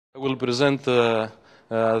I will present the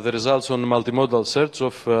results on multimodal search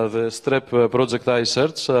of the STREP project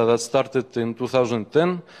iSearch that started in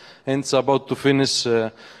 2010 and it's about to finish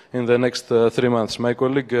in the next 3 months. My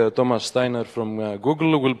colleague Thomas Steiner from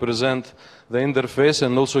Google will present the interface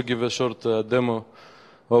and also give a short demo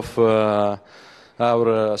of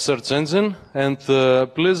our search engine. And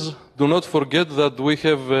please do not forget that we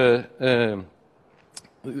have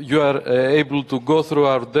you are able to go through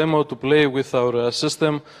our demo to play with our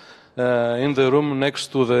system in the room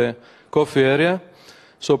next to the coffee area.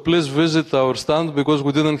 So please visit our stand because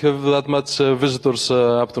we didn't have that much visitors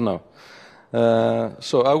up to now.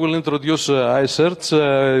 So I will introduce iSearch.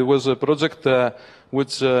 It was a project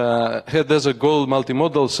which had as a goal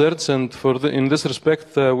multimodal search, and in this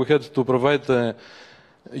respect we had to provide a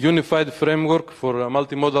unified framework for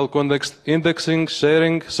multimodal context indexing,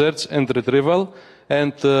 sharing, search and retrieval.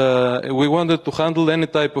 And we wanted to handle any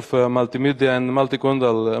type of multimedia and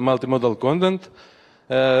multimodal content,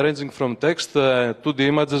 ranging from text, 2D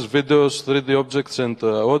images, videos, 3D objects, and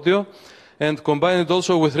audio, and combine it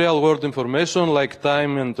also with real-world information like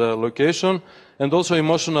time and location, and also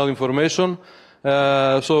emotional information,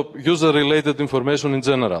 so user-related information in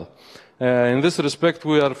general. In this respect,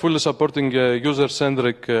 we are fully supporting a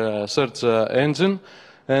user-centric search engine,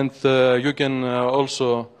 and you can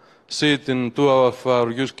also see it in 2 of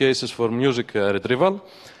our use cases for music retrieval.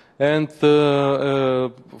 And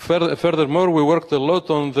furthermore, we worked a lot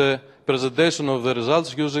on the presentation of the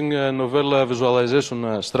results using novel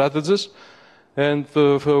visualization strategies. And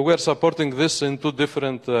we're supporting this in 2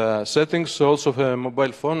 different settings, also a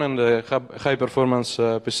mobile phone and a high-performance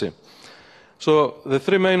PC. So the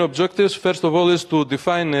 3 main objectives, first of all, is to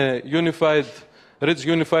define a rich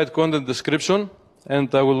unified content description,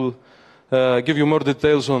 and I will give you more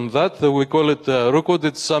details on that. We call it RUCoD.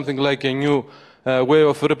 It's something like a new way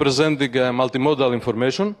of representing multimodal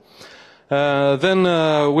information. Then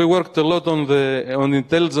we worked a lot on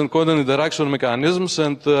intelligent content interaction mechanisms,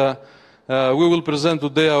 and we will present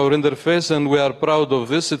today our interface, and we are proud of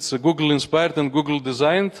this. It's Google inspired and Google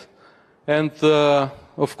designed, and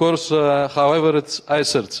of course, however, it's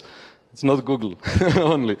iSearch. It's not Google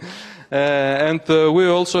only. And we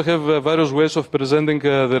also have various ways of presenting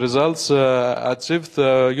the results achieved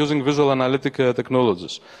using visual analytic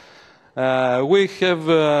technologies. We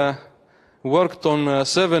have worked on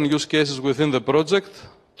 7 use cases within the project.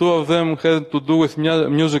 2 of them had to do with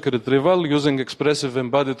music retrieval using expressive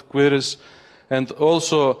embedded queries and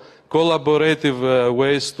also collaborative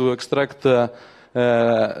ways to extract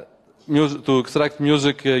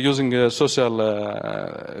music using social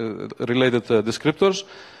related descriptors.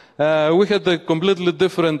 We had a completely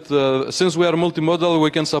different, since we are multimodal,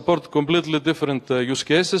 we can support completely different use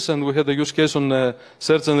cases, and we had a use case on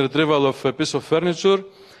search and retrieval of a piece of furniture,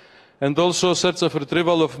 and also search and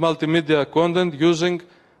retrieval of multimedia content using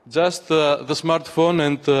just the smartphone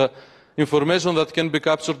and information that can be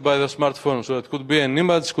captured by the smartphone. So it could be an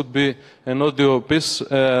image, could be an audio piece,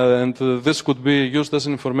 and this could be used as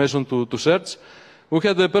information to search. We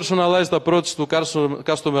had a personalized approach to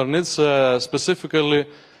customer needs, specifically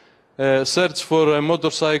search for a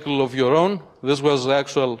motorcycle of your own. This was the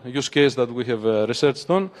actual use case that we have researched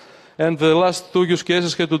on. And the last 2 use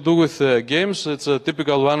cases had to do with games. It's a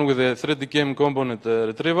typical one with a 3D game component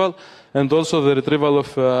retrieval, and also the retrieval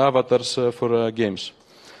of avatars for games.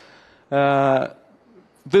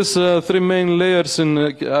 These 3 main layers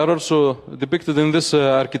are also depicted in this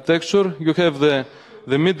architecture. You have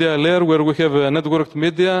the media layer, where we have networked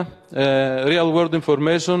media, real-world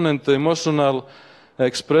information, and emotional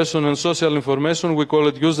expression and social information. We call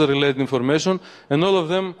it user-related information, and all of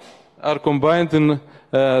them are combined in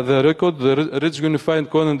the RUCoD, the rich unified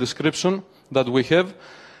content description that we have.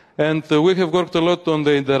 And we have worked a lot on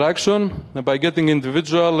the interaction by getting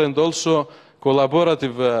individual and also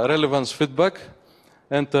collaborative relevance feedback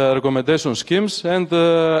and recommendation schemes. And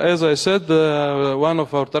as I said, one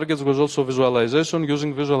of our targets was also visualization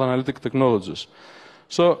using visual analytic technologies.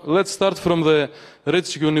 So let's start from the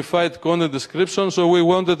rich unified content description. So we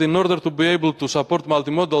wanted, in order to be able to support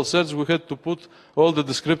multimodal search, we had to put all the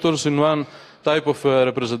descriptors in one type of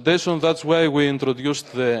representation. That's why we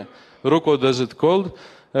introduced the RUCoD, as it's called,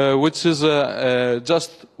 which is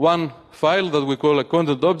just one file that we call a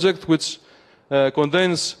content object, which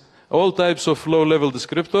contains all types of low-level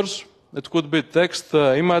descriptors. It could be text,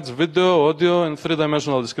 image, video, audio, and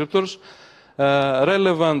 3-dimensional descriptors.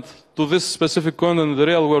 Relevant to this specific content, the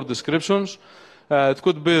real-world descriptions. It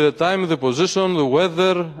could be the time, the position, the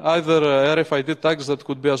weather, either RFID tags that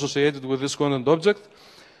could be associated with this content object,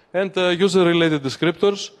 and user-related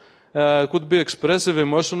descriptors. could be expressive,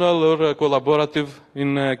 emotional, or collaborative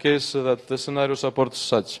in case that the scenario supports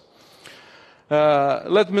such.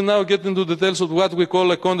 Let me now get into details of what we call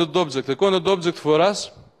a content object. A content object for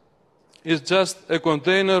us is just a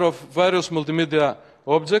container of various multimedia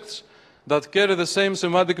objects that carry the same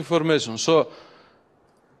semantic information. So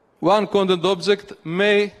one content object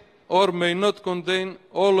may or may not contain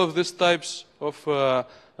all of these types of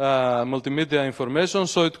multimedia information.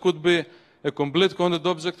 So it could be a complete content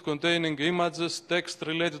object containing images, text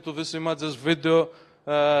related to these images, video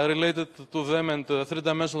related to them, and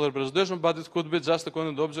three-dimensional representation, but it could be just a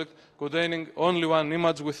content object containing only one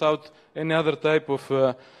image without any other type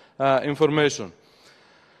of information.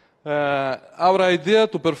 Our idea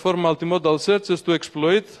to perform multimodal search is to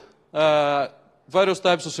exploit various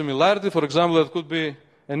types of similarity. For example, there could be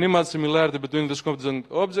an image similarity between these content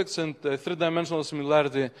objects and a three-dimensional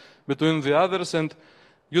similarity between the others, and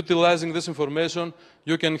utilizing this information,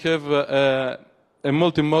 you can have a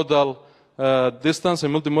multimodal distance, a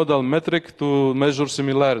multimodal metric to measure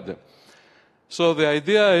similarity. So the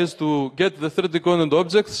idea is to get the 3D content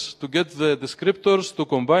objects, to get the descriptors, to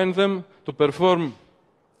combine them, to perform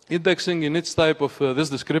indexing in each type of these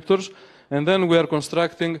descriptors, and then we are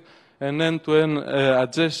constructing an end-to-end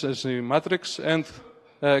adjacency matrix and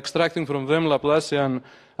extracting from them Laplacian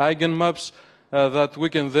eigenmaps that we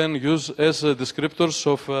can then use as descriptors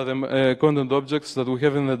of the content objects that we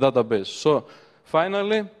have in the database. So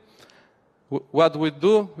finally, what we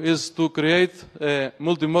do is to create a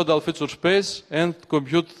multimodal feature space and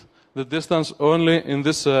compute the distance only in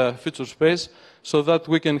this feature space so that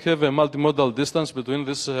we can have a multimodal distance between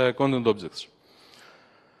these content objects.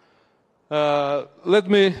 Let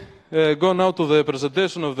me go now to the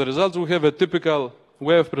presentation of the results. We have a typical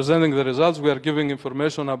way of presenting the results. We are giving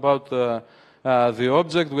information about the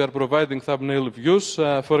object. We are providing thumbnail views.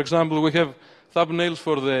 For example, we have thumbnails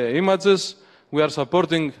for the images. We are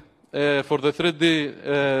supporting for the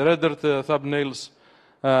 3D rendered thumbnails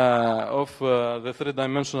of the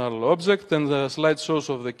three-dimensional object and the slideshows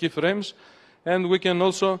of the keyframes. And we can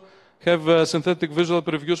also have synthetic visual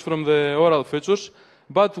previews from the oral features.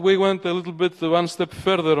 But we went a little bit one step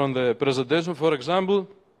further on the presentation. For example,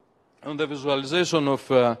 on the visualization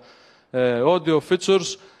of audio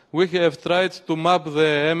features, we have tried to map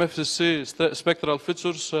the MFCC spectral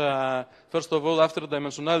features. First of all, after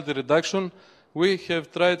dimensionality reduction, we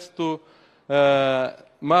have tried to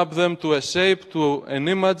map them to a shape, to an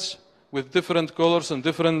image with different colors and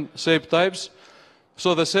different shape types.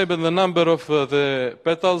 So the shape and the number of the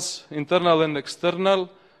petals, internal and external,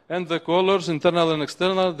 and the colors, internal and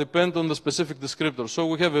external, depend on the specific descriptor. So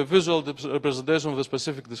we have a visual representation of the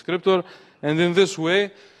specific descriptor, and in this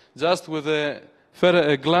way, just with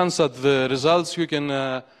a glance at the results, you can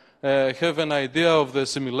have an idea of the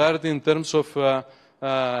similarity in terms of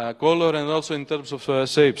color and also in terms of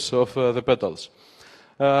shapes of the petals.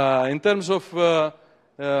 In terms of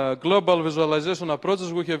global visualization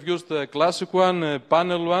approaches, we have used a classic one, a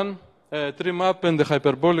panel one, a tree map, and a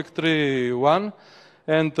hyperbolic tree one.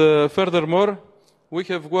 And furthermore, we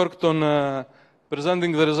have worked on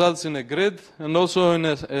presenting the results in a grid and also in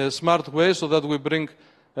a smart way so that we bring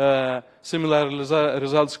similar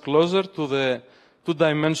results closer to the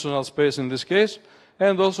two-dimensional space in this case,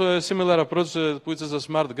 and also a similar approach which is a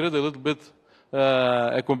smart grid, a little bit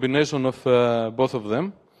a combination of both of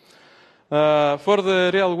them. For the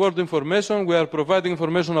real-world information, we are providing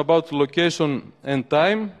information about location and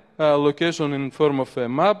time, location in form of a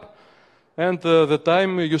map, and the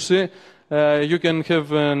time you see, you can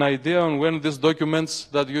have an idea on when these documents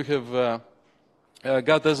that you have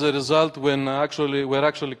got as a result were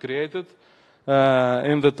actually created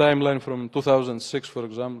in the timeline from 2006, for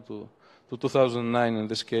example, to 2009 in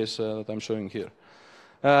this case that I'm showing here.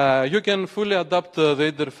 You can fully adapt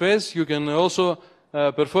the interface. You can also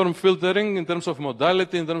perform filtering in terms of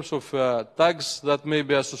modality, in terms of tags that may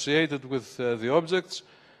be associated with the objects,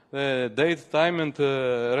 date, time, and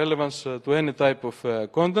relevance to any type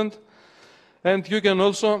of content. And you can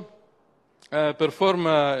also perform,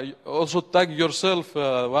 also tag yourself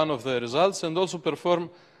one of the results and also perform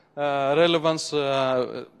relevance,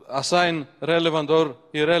 assign relevant or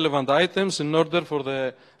irrelevant items in order for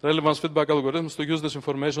the relevance feedback algorithms to use this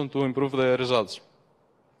information to improve the results.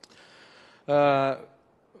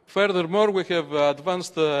 Furthermore, we have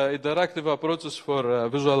advanced interactive approaches for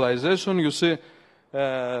visualization. You see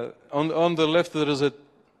on the left there is a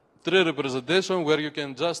tree representation where you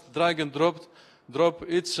can just drag and drop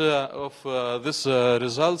each of these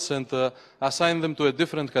results and assign them to a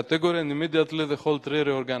different category, and immediately the whole tree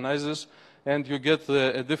reorganizes and you get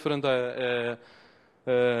a different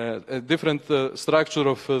a different structure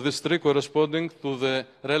of this tree corresponding to the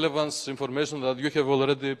relevance information that you have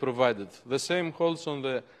already provided. The same holds on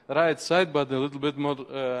the right side, but a little bit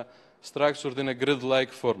more structured in a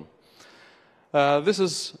grid-like form. This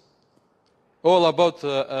is all about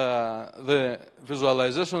the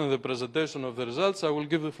visualization and the presentation of the results. I will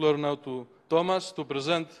give the floor now to Thomas to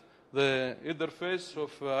present the interface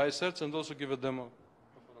of iSearch and also give a demo.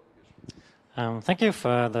 Thank you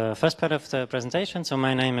for the first part of the presentation. So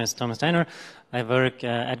my name is Thomas Steiner. I work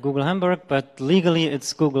at Google Hamburg, but legally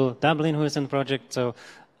it's Google Dublin who is in the project. So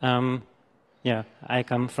yeah, I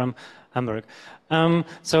come from Hamburg.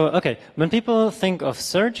 Okay, when people think of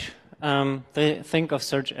search, they think of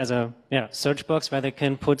search as a search box where they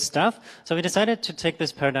can put stuff. So we decided to take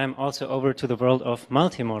this paradigm also over to the world of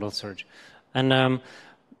multimodal search. And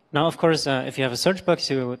now, of course, if you have a search box,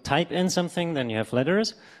 you type in something, then you have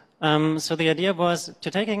letters. So the idea was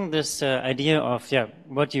to taking this idea of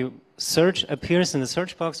what you search appears in the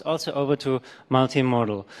search box also over to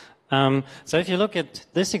multimodal. So if you look at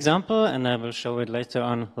this example, and I will show it later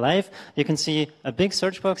on live, you can see a big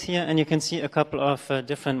search box here, and you can see a couple of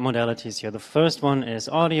different modalities here. The first one is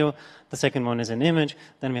audio, the second one is an image,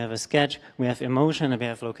 then we have a sketch, we have emotion, and we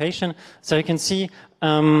have location. So you can see,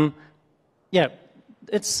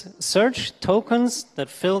 it's search tokens that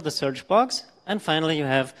fill the search box, and finally you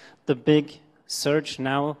have the big search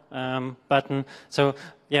now button. So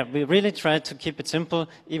yeah, we really tried to keep it simple,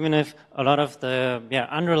 even if a lot of the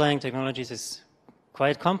underlying technologies is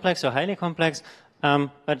quite complex or highly complex.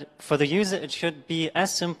 But for the user, it should be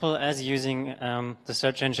as simple as using the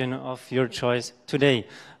search engine of your choice today.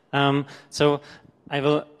 So I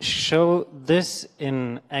will show this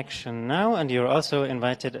in action now, and you're also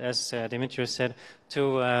invited, as Dimitrios said,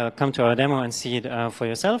 to come to our demo and see it for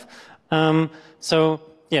yourself. So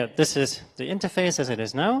yeah, this is the interface as it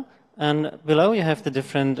is now. And below you have the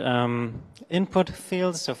different input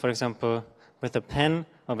fields. So for example, with a pen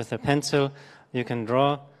or with a pencil, you can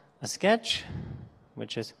draw a sketch,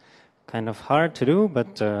 which is kind of hard to do,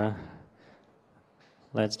 but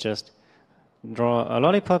let's just draw a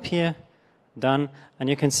lollipop here. Done. And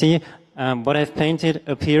you can see what I've painted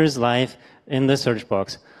appears live in the search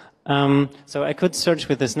box. So I could search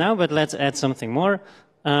with this now, but let's add something more.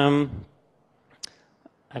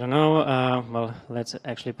 I don't know, well, let's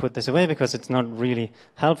actually put this away because it's not really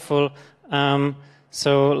helpful.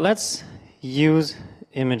 So let's use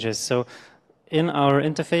images. So in our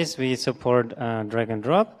interface, we support drag and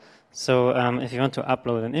drop. So if you want to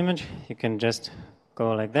upload an image, you can just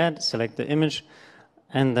go like that, select the image,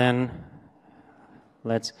 and then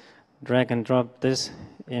let's drag and drop this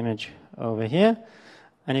image over here.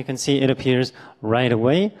 And you can see it appears right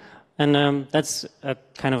away. And that's a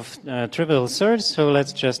kind of trivial search, so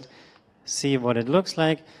let's just see what it looks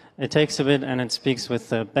like. It takes a bit and it speaks with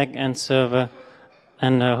the back-end server.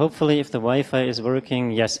 And hopefully if the Wi-Fi is working,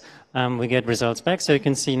 yes, we get results back. So you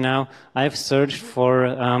can see now I've searched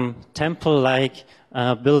for temple-like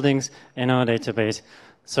buildings in our database.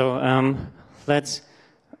 So let's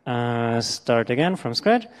start again from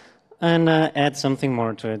scratch and add something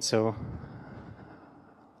more to it. So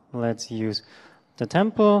let's use the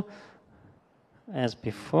temple as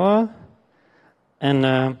before.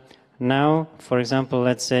 And now, for example,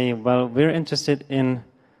 let's say, well, we're interested in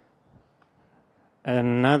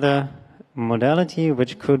another modality,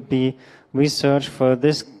 which could be we search for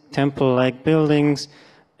this temple-like buildings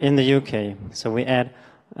in the UK. So we add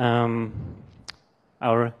our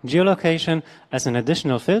geolocation as an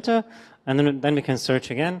additional filter, and then we can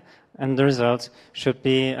search again, and the results should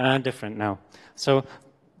be different now. So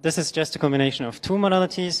this is just a combination of two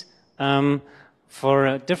modalities.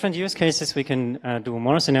 For different use cases, we can do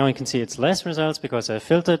more. So now you can see it's less results because I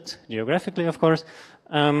filtered geographically, of course.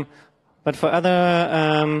 But for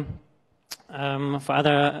other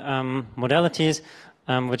modalities,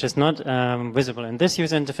 which is not visible in this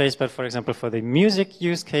user interface, but for example, for the music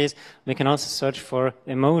use case, we can also search for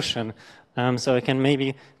emotion. So I can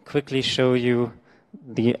maybe quickly show you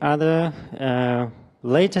the other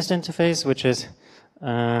latest interface, which is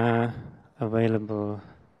available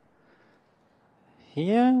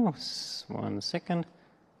here. 1 second.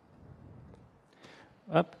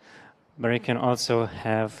 Up, where you can also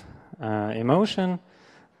have emotion,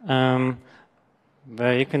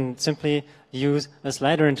 where you can simply use a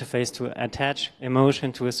slider interface to attach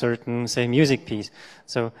emotion to a certain, say, music piece.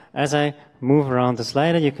 So as I move around the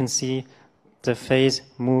slider, you can see the face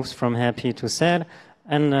moves from happy to sad,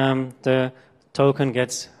 and the token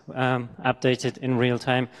gets updated in real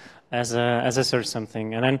time as I search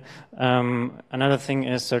something. And then another thing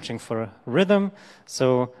is searching for rhythm.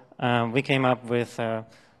 So we came up with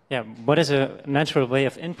yeah, what is a natural way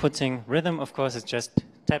of inputting rhythm? Of course, it's just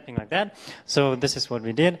tapping like that. So this is what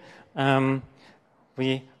we did.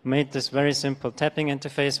 We made this very simple tapping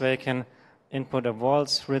interface where you can input a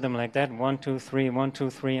waltz rhythm like that, 1, 2, 3, 1, 2,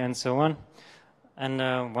 3, and so on.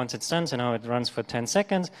 And once it's done, so now it runs for 10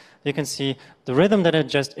 seconds, you can see the rhythm that I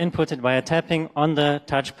just inputted via tapping on the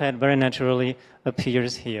touchpad very naturally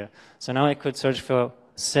appears here. So now I could search for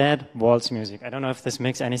sad waltz music. I don't know if this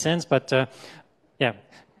makes any sense, but yeah,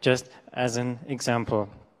 just as an example.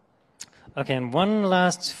 Okay, and one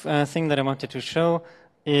last thing that I wanted to show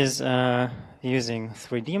is using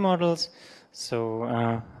 3D models. So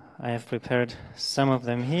I have prepared some of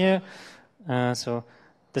them here. So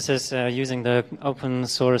this is using the open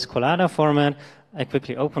source Collada format. I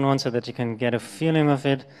quickly open one so that you can get a feeling of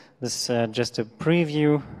it. This is just a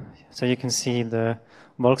preview. So you can see the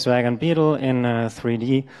Volkswagen Beetle in a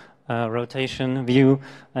 3D rotation view.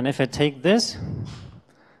 And if I take this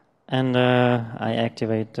and I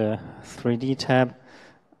activate the 3D tab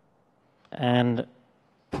and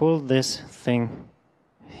pull this thing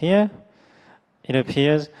here, it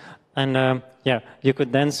appears. And yeah, you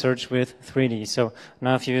could then search with 3D. So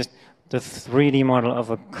now if you use the 3D model of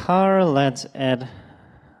a car, let's add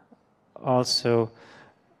also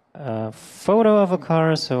a photo of a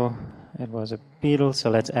car. So it was a beetle, so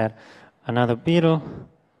let's add another beetle.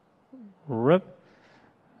 Oh,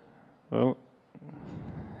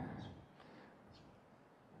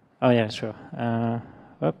 yeah, sure.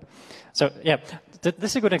 So yeah,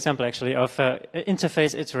 this is a good example actually of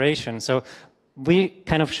interface iteration. So we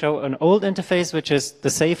kind of show an old interface, which is the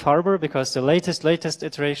safe harbor, because the latest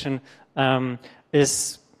iteration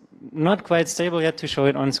is not quite stable yet to show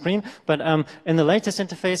it on screen. But in the latest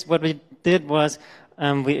interface, what we did was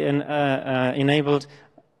we enabled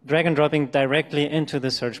drag and dropping directly into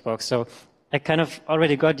the search box. So I kind of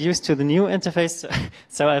already got used to the new interface,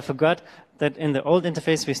 so I forgot that in the old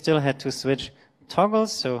interface we still had to switch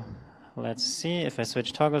toggles. So let's see if I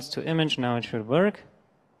switch toggles to image, now it should work.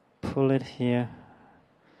 Pull it here,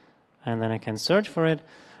 and then I can search for it,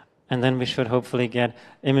 and then we should hopefully get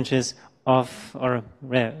images of, or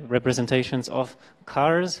representations of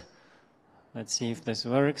cars. Let's see if this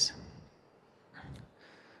works.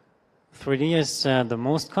 3D is the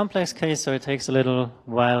most complex case, so it takes a little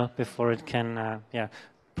while before it can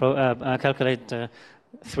calculate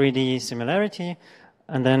 3D similarity,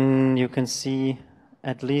 and then you can see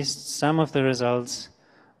at least some of the results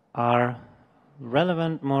are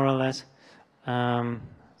relevant, more or less.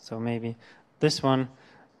 So maybe this one.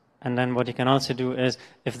 And then what you can also do is,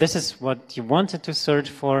 if this is what you wanted to search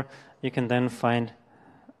for, you can then find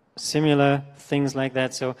similar things like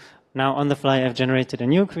that. So now on the fly, I've generated a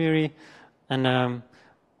new query, and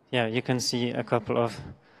yeah, you can see a couple of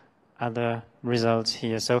other results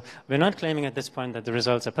here. So we're not claiming at this point that the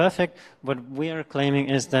results are perfect. What we are claiming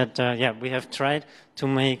is that, yeah, we have tried to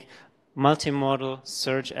make multimodal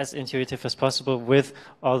search as intuitive as possible with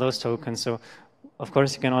all those tokens. So of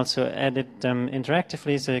course you can also edit them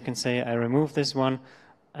interactively, so you can say I remove this one,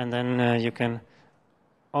 and then you can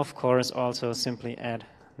of course also simply add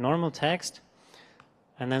normal text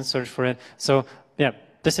and then search for it. So yeah,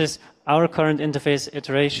 this is our current interface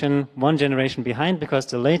iteration, one generation behind, because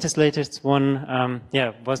the latest one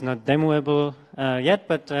yeah, was not demoable yet,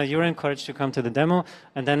 but you're encouraged to come to the demo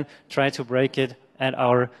and then try to break it at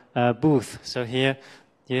our booth. So here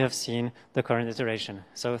you have seen the current iteration.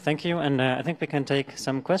 So thank you, and I think we can take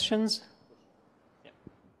some questions.